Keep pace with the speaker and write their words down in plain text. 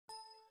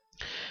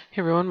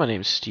Hey everyone, my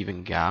name is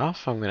Stephen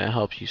Gaff. I'm going to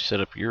help you set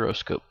up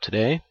Euroscope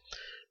today.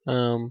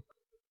 Download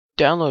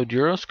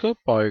Euroscope.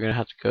 All you're going to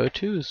have to go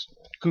to is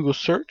Google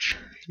search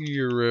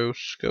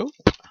Euroscope.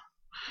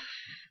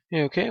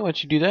 Okay,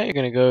 once you do that, you're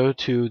going to go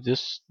to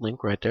this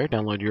link right there,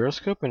 download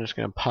Euroscope, and it's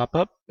going to pop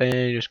up, and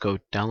you just go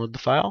download the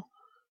file.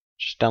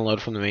 Just download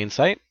it from the main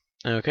site.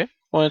 Okay,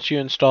 once you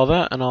install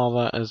that and all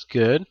that is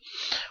good,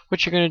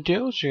 what you're going to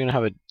do is you're going to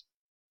have an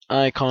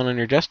icon on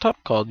your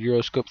desktop called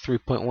Euroscope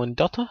 3.1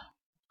 Delta.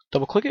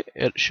 Double click it,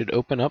 it should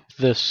open up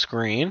this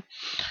screen.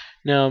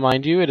 Now,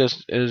 mind you, it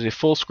is a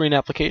full screen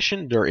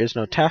application. There is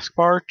no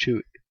taskbar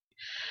to.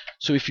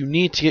 So if you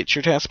need to get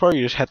your taskbar,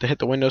 you just have to hit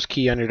the Windows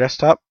key on your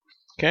desktop.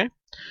 Okay.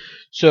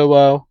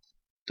 So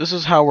this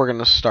is how we're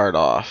gonna start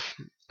off.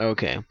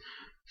 Okay.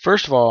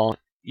 First of all,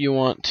 you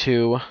want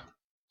to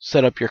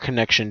set up your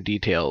connection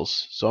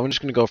details. So I'm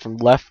just gonna go from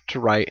left to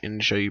right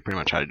and show you pretty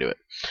much how to do it.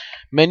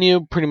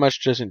 Menu pretty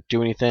much doesn't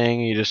do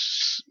anything. You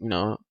just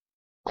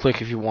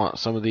click if you want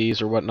some of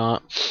these or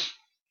whatnot.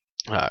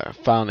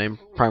 File name,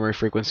 primary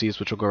frequencies,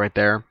 which will go right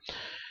there.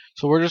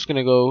 So we're just going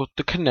to go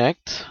the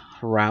connect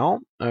route.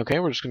 Okay,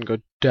 we're just going to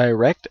go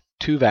direct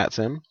to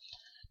Vatsim.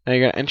 Now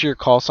you're going to enter your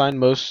call sign.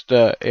 Most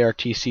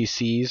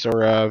ARTCCs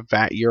or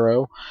VAT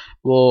Euro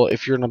will,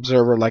 if you're an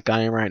observer like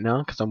I am right now,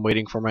 because I'm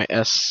waiting for my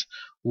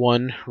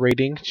S1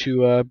 rating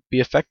to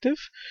be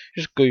effective,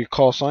 just go your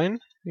call sign,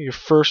 your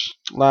first,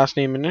 last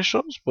name,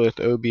 initials with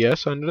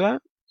OBS under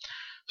that.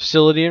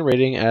 Facility and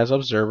rating as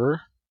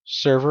observer,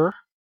 server,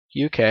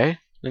 UK.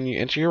 Then you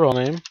enter your role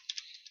name.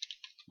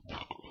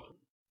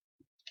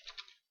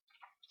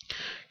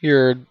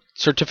 Your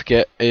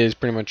certificate is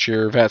pretty much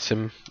your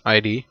Vatsim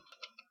ID.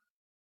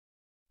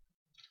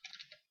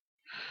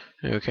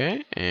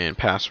 Okay, and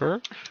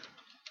password.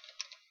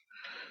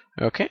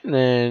 Okay, and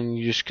then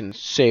you just can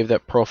save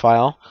that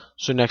profile.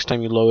 So next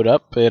time you load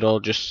up, it'll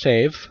just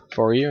save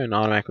for you and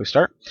automatically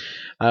start.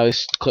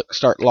 Just click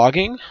start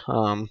logging.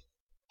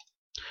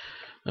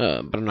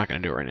 But I'm not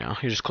going to do it right now.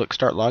 You just click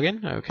start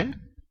login. Okay.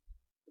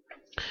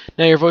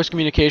 Now your voice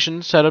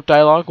communication setup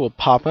dialog will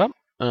pop up.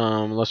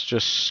 Let's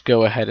just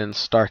go ahead and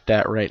start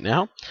that right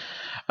now.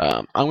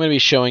 I'm going to be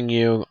showing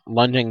you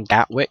London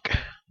Gatwick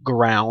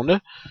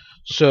ground.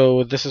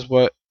 So this is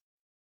what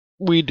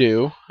we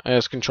do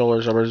as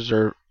controllers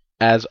or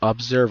as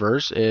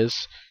observers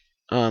is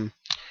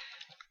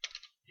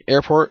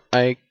airport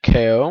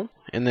ICAO,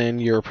 and then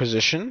your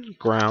position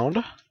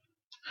ground,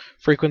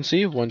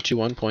 frequency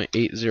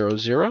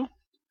 121.800.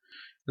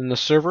 And the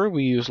server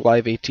we use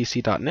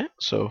liveatc.net,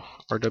 so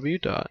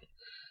rw.net.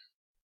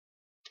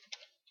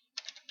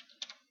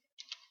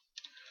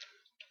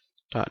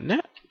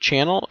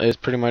 Channel is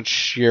pretty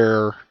much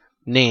your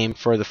name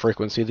for the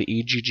frequency,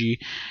 the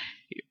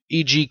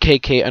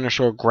EGKK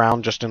underscore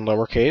ground, just in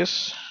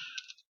lowercase.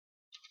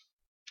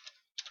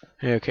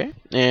 Okay,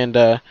 and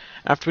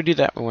after we do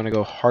that, we want to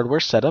go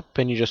hardware setup,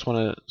 and you just want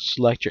to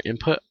select your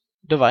input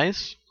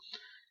device,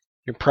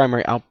 your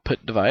primary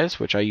output device,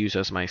 which I use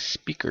as my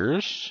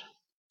speakers.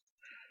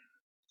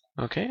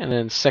 Okay, and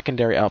then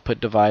secondary output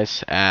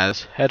device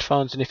as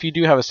headphones. And if you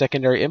do have a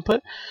secondary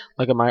input,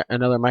 like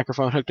another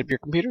microphone hooked up to your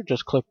computer,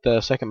 just click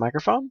the second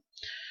microphone.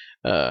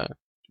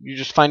 You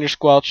just find your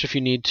squelch if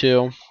you need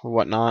to, or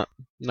whatnot.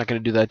 I'm not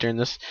going to do that during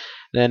this.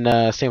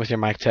 Then same with your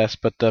mic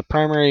test, but the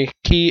primary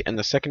key and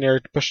the secondary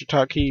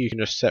push-to-talk key you can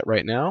just set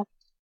right now.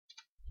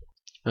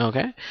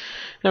 Okay,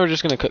 now we're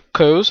just going to click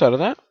close out of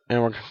that,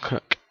 and we're going to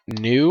click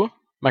new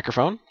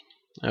microphone.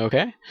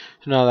 Okay,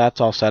 so now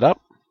that's all set up.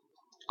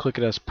 Click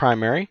it as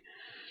primary.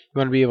 You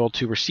want to be able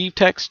to receive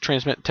text,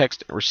 transmit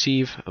text, and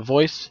receive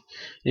voice.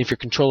 And if your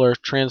controller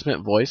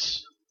transmit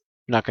voice,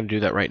 I'm not going to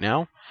do that right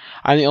now.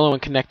 I'm the only one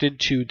connected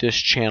to this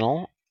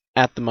channel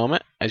at the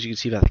moment. As you can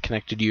see, that's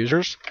connected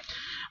users.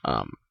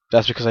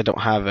 That's because I don't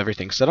have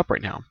everything set up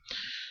right now.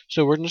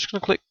 So we're just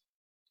going to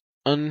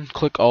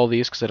unclick all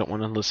these because I don't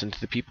want to listen to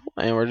the people.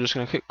 And we're just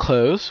going to click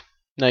close.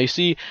 Now you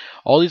see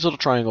all these little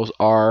triangles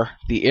are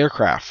the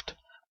aircraft.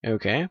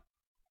 Okay.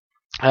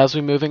 As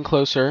we move in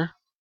closer,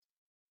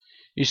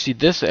 you see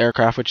this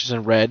aircraft, which is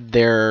in red.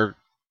 They're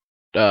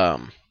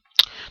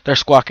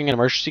squawking an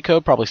emergency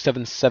code, probably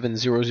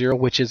 7700,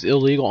 which is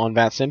illegal on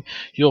Vatsim.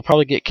 You'll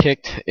probably get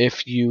kicked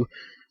if you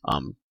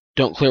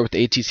don't clear with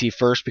the ATC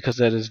first, because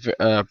that is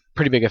a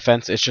pretty big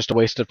offense. It's just a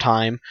waste of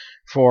time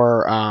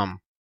for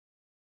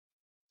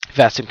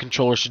Vatsim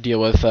controllers to deal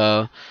with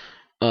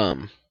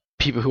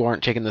people who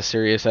aren't taking this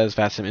serious, as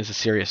Vatsim is a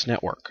serious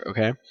network.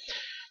 Okay,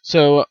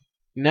 so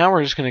now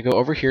we're just going to go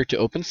over here to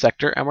open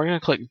sector, and we're going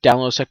to click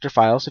download sector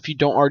files. If you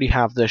don't already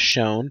have this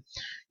shown,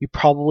 you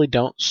probably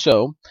don't,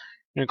 so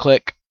you're going to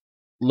click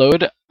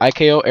load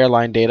ICAO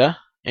airline data,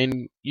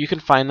 and you can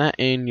find that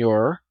in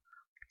your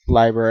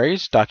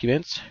libraries,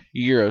 documents,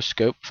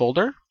 Euroscope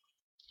folder,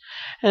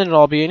 and it'll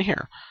all be in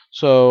here.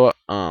 So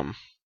or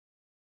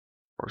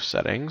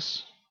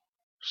settings,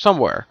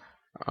 somewhere,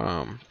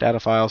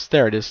 data files,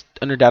 there it is,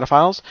 under data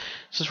files.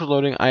 Since we're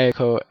loading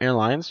ICAO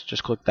airlines,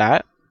 just click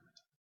that,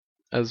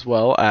 as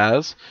well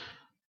as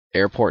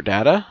airport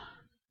data,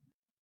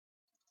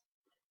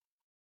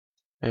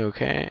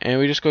 Okay, and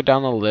we just go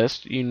down the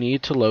list. You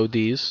need to load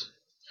these.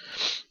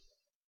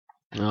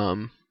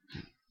 Load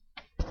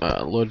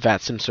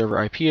Vatsim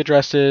server IP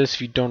addresses.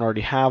 If you don't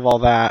already have all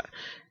that,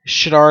 it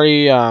should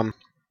already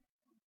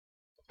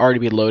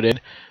be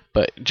loaded,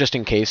 but just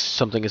in case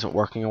something isn't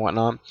working and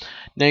whatnot.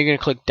 Now you're going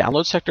to click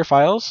download sector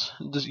files.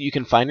 You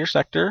can find your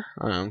sector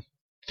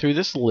through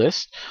this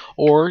list,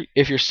 or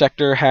if your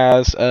sector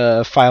has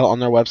a file on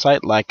their website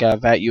like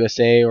VAT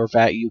USA or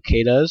VAT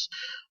UK does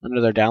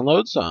under their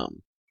downloads.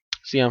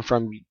 See, I'm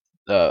from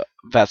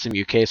Vatsim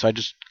UK, so I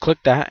just click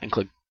that and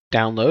click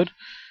download.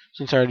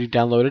 Since I already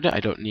downloaded it, I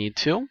don't need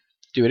to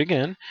do it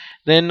again.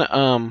 Then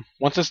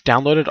once it's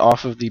downloaded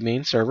off of the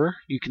main server,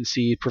 you can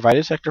see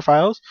provided sector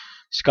files,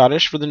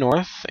 Scottish for the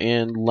north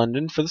and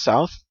London for the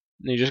south.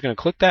 And you're just going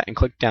to click that and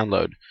click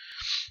download.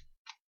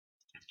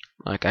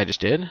 Like I just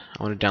did.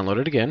 I want to download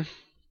it again.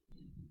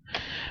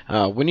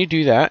 When you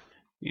do that,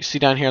 you see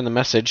down here in the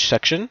message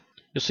section,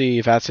 you'll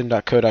see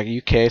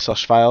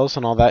vatsim.co.uk/files,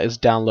 and all that is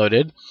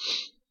downloaded.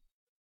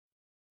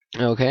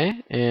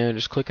 Okay, and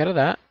just click out of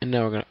that, and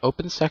now we're going to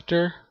open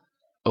sector,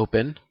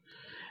 open,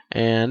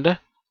 and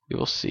you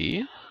will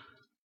see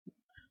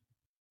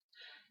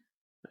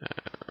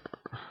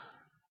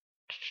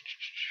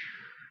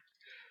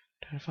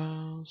data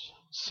files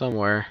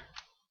somewhere.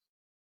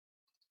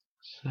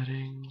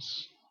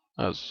 Settings.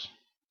 I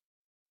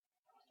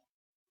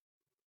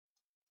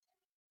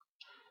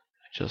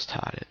just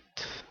had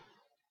it.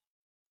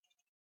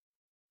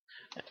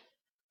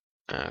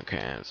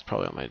 Okay, it's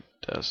probably on my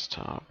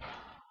desktop.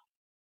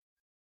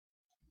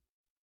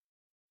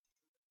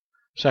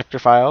 Sector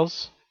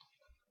files.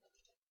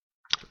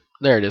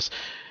 There it is.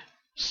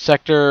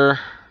 Sector.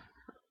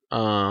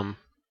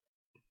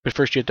 But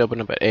first you have to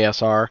open up an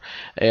ASR.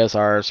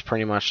 ASR is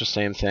pretty much the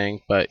same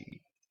thing, but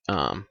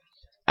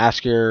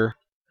ask your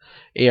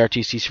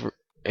ARTCC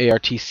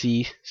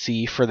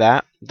for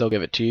that. They'll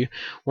give it to you.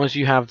 Once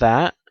you have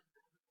that,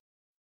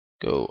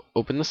 go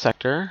open the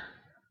sector.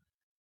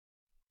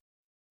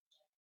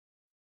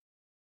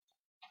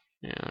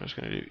 Yeah, I'm just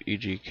going to do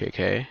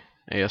EGKK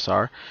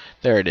ASR.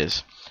 There it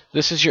is.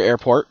 This is your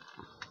airport.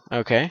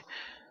 Okay.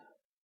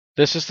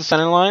 This is the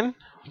center line.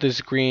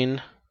 This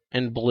green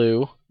and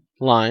blue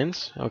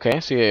lines. Okay,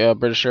 so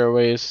British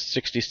Airways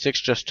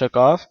 66 just took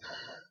off.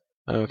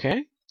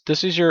 Okay,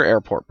 this is your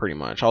airport pretty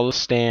much. All the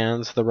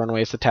stands, the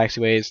runways, the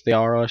taxiways, they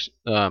are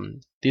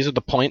these are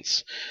the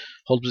points,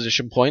 hold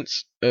position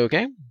points.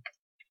 Okay,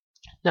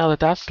 now that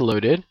that's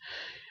loaded,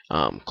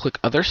 click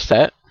Other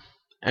Set,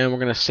 and we're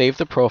gonna save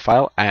the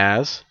profile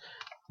as,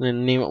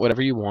 then name it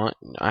whatever you want.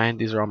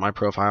 These are all my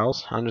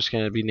profiles. I'm just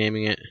gonna be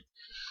naming it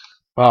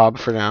Bob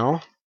for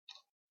now.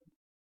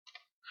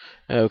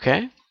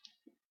 Okay.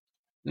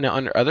 Now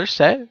under Other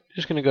Set,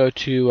 just going to go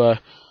to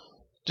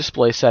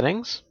Display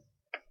Settings.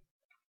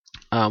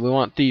 We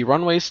want the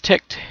runways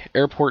ticked,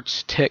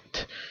 airports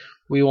ticked.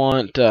 We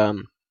want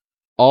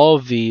all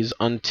of these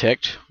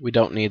unticked. We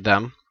don't need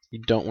them.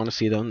 You don't want to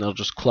see them. They'll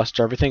just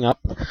cluster everything up.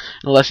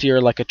 Unless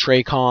you're like a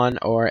Tracon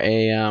or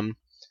a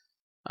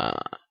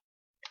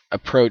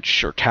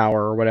approach or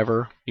tower or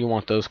whatever, you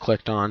want those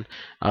clicked on.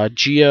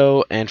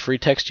 Geo and free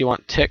text you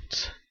want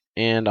ticked,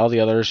 and all the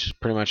others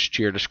pretty much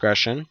to your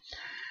discretion.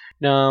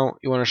 Now,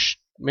 you want to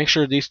make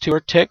sure these two are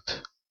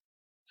ticked.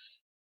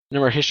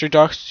 Number of history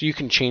docs, you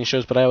can change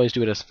those, but I always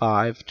do it as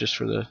 5, just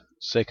for the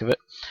sake of it.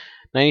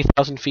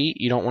 90,000 feet,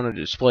 you don't want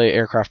to display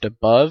aircraft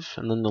above,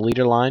 and then the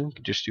leader line, you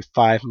can just do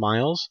 5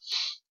 miles,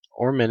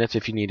 or minutes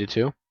if you needed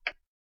to.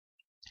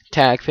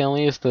 Tag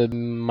family is the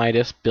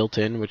Midas built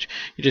in, which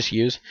you just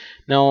use.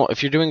 Now,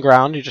 if you're doing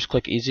ground, you just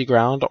click Easy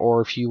Ground,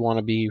 or if you want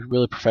to be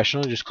really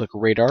professional, you just click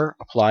Radar,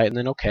 Apply, and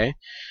then OK.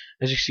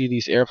 As you see,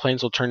 these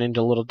airplanes will turn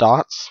into little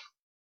dots.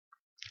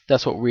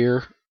 That's what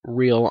real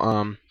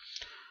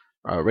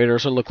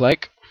radars will look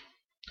like.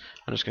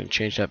 I'm just going to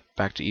change that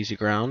back to easy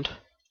ground,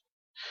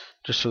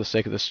 just for the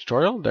sake of this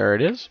tutorial. There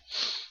it is.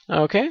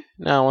 Okay,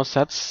 now once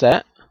that's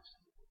set,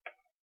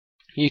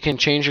 you can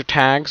change your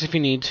tags if you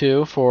need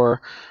to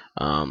for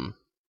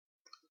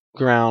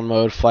ground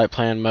mode, flight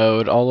plan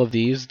mode, all of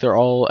these. They're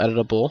all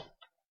editable.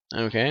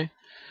 Okay.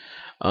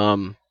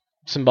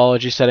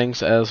 Symbology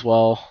settings as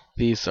well.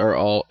 These are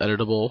all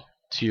editable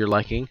to your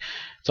liking.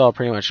 It's all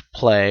pretty much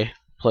play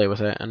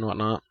with it and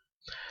whatnot.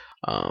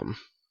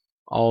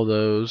 All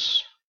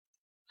those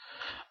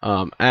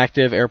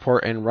active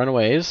airport and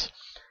runways.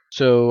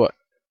 So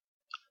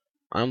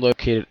I'm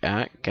located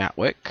at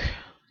Gatwick,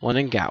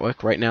 London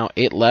Gatwick. Right now,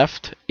 8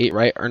 left, 8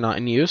 right are not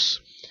in use.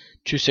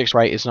 26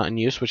 right is not in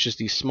use, which is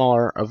the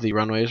smaller of the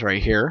runways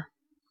right here.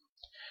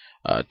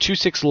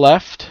 26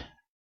 left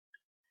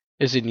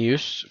is in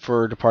use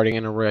for departing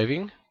and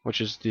arriving,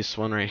 which is this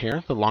one right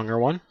here, the longer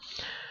one.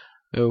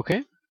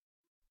 Okay.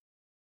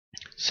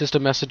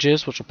 System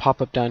messages, which will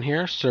pop up down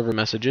here, server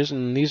messages,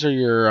 and these are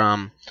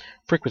your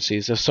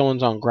frequencies. If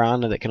someone's on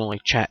ground and they can only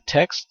chat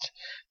text,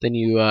 then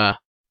you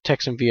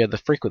text them via the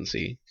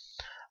frequency.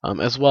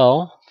 As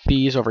well,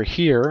 these over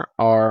here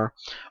are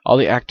all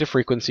the active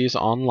frequencies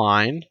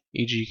online,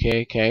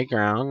 EGKK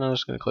ground. I'm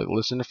just going to click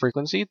listen to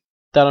frequency.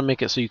 that'll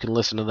make it so you can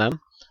listen to them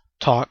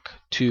talk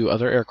to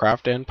other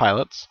aircraft and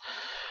pilots.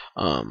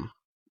 I'm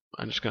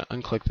just going to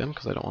unclick them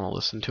because I don't want to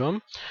listen to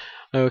them.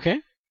 Okay.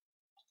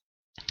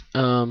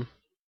 So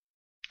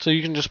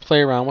you can just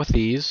play around with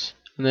these,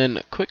 and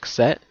then quick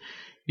set.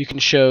 You can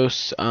show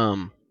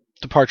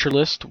departure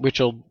list, which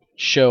will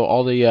show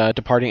all the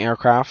departing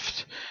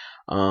aircraft,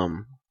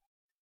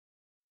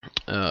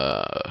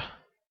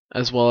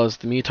 as well as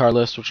the METAR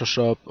list, which will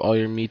show up all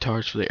your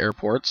METARs for the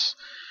airports.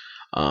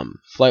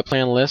 Flight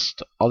plan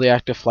list, all the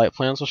active flight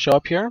plans will show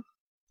up here.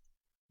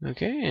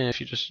 Okay, and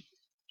if you just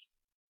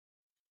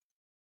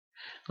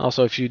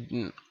also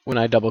when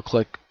I double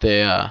click,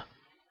 they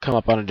come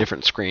up on a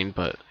different screen,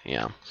 but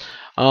yeah.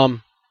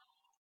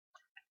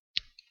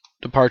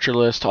 Departure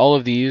list, all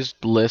of these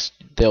lists,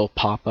 they'll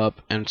pop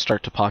up and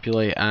start to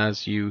populate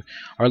as you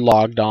are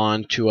logged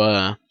on to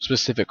a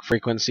specific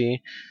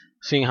frequency.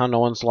 Seeing how no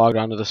one's logged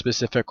on to the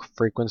specific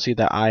frequency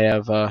that I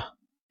have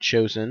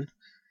chosen.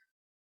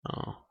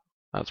 Oh,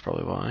 that's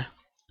probably why.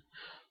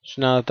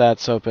 So now that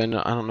that's open,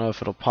 I don't know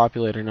if it'll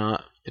populate or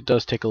not. It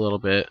does take a little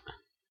bit.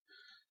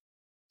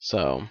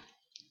 So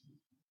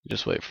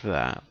just wait for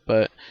that.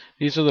 But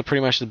these are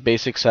pretty much the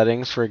basic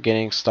settings for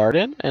getting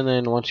started. And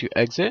then once you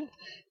exit,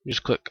 you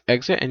just click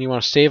exit, and you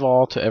want to save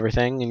all to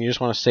everything, and you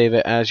just want to save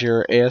it as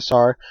your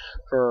ASR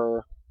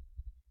for,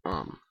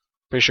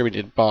 pretty sure we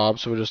did Bob,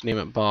 so we'll just name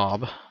it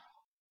Bob.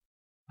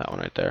 That one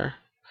right there.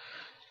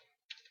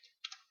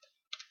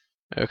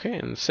 Okay,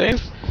 and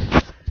save.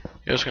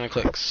 You're just going to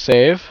click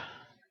save,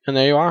 and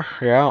there you are.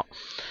 You're out.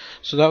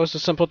 So that was a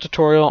simple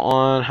tutorial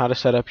on how to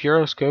set up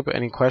Euroscope.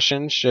 Any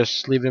questions,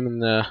 just leave them in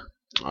the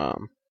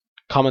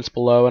comments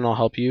below, and I'll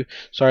help you.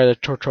 Sorry the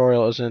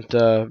tutorial isn't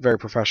very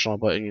professional,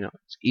 but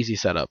it's easy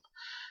setup.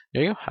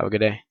 There you go. Have a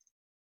good day.